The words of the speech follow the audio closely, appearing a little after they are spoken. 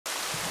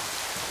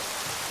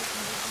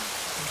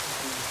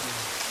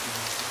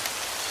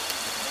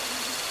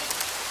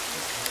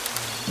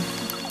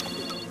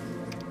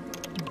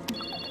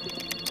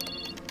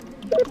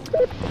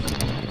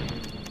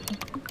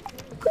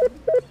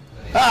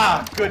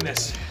Ah,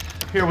 goodness.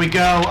 Here we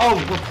go. Oh,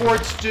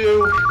 reports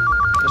due.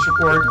 This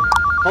report.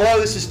 Hello,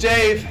 this is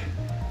Dave.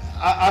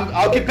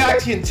 I'll get back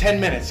to you in 10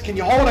 minutes. Can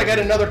you hold? I got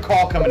another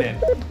call coming in.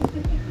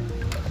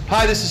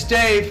 Hi, this is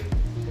Dave.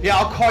 Yeah,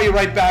 I'll call you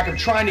right back. I'm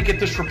trying to get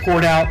this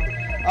report out.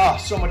 Ah,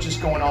 so much is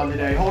going on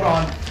today. Hold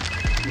on.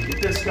 Let me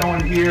get this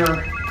going here.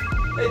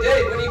 Hey,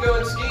 Dave, when are you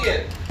going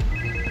skiing?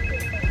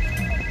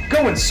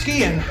 Going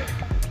skiing?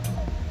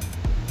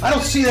 I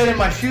don't see that in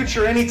my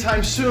future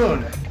anytime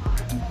soon.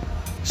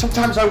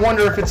 Sometimes I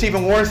wonder if it's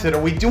even worth it.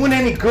 Are we doing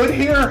any good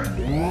here?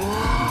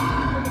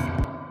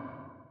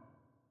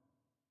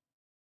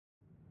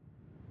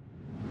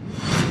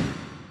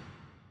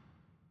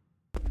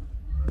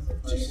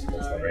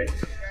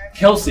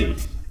 Kelsey,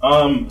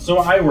 so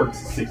I worked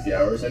 60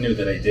 hours. I knew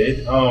that I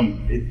did.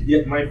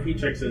 Yet my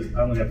paycheck says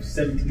I only have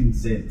 17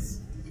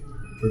 cents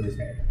for this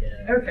month.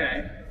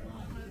 Okay.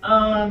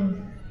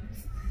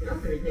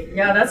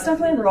 Yeah, that's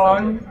definitely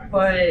wrong,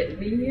 but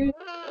we use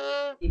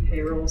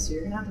payroll, so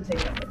you're gonna have to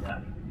take that with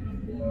that.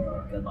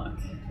 Good luck.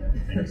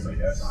 Thanks, I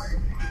guess.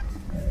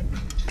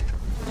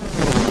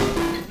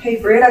 Hey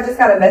Fred, I just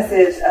got a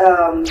message.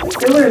 The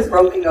sealer is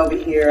broken over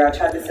here. I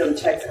tried to seal the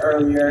checks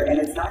earlier and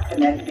it's not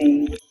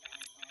connecting.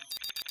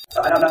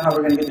 So I don't know how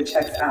we're gonna get the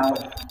checks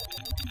out.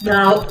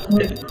 No,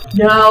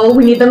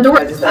 we need them to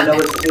work. I just don't know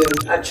what to do.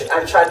 I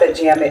tried to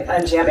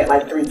unjam it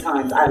like 3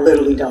 times. I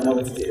literally don't know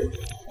what to do.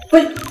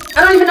 But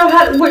I don't even know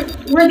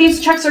where these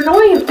checks are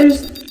going.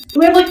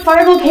 We have like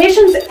 5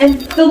 locations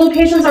and the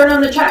locations aren't on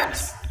the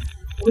checks.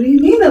 What do you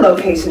mean the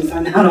locations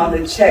are not on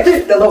the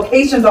checks? The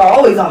locations are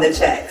always on the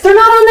checks. They're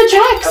not on the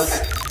checks.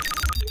 Okay.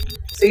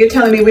 So you're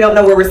telling me we don't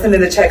know where we're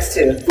sending the checks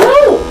to?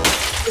 No.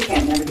 We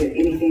can't never get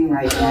anything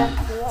right now.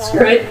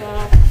 Screw it.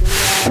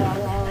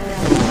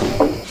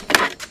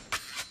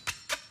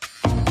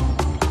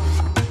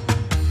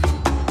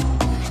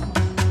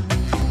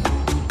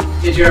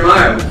 Hey,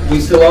 Jeremiah, we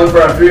still on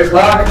for our 3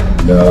 o'clock?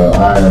 No,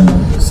 I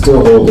am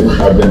still holding.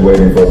 I've been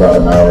waiting for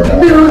about an hour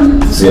now.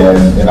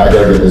 Yeah, and I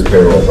gotta get this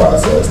payroll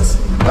processed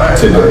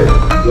today.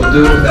 We'll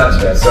do it without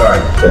stress. Sorry.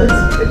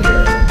 Thanks. Take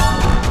care.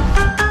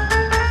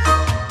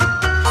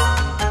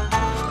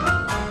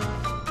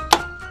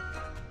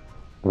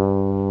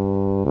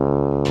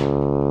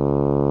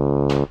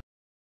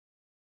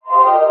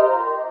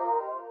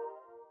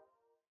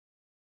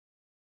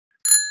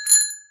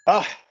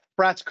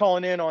 Frat's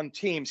calling in on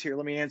Teams here.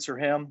 Let me answer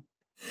him.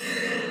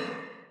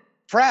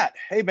 Frat,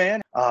 hey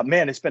man.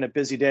 Man, it's been a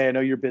busy day. I know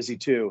you're busy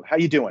too. How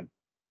you doing?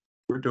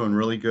 We're doing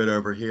really good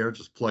over here,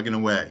 just plugging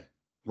away,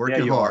 working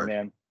yeah, you hard. Are,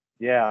 man.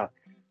 Yeah.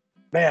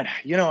 Man,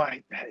 you know,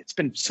 it's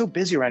been so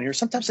busy around here.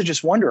 Sometimes I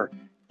just wonder,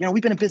 you know,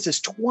 we've been in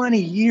business 20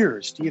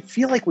 years. Do you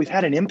feel like we've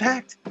had an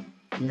impact?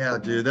 Yeah,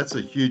 dude, that's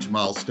a huge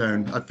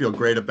milestone. I feel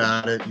great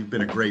about it. You've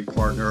been a great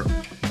partner,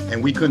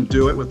 and we couldn't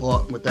do it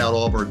without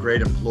all of our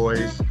great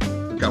employees.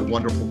 We've got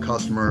wonderful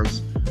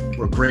customers.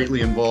 We're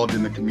greatly involved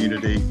in the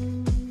community.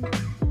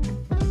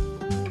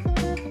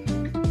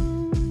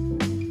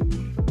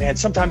 Man,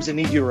 sometimes I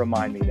need you to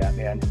remind me that,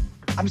 man.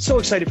 I'm so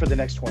excited for the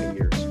next 20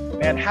 years.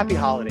 Man, happy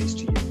holidays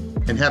to you.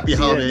 And happy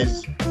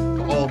holidays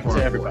to all of our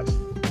to everybody.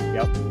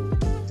 Yep.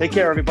 Take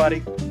care,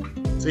 everybody.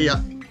 See ya.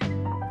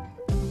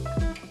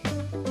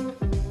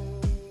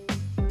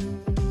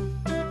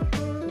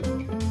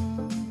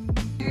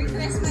 Merry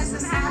Christmas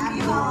and happy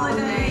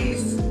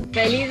holidays.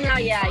 Feliz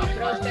Navidad y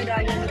próspero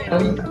año nuevo.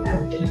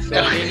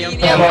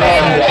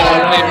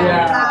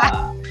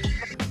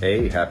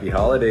 Hey, happy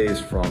holidays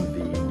from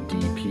the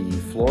DP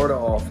Florida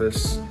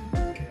office.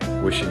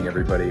 Wishing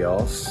everybody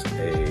else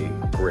a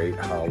great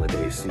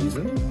holiday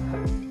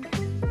season.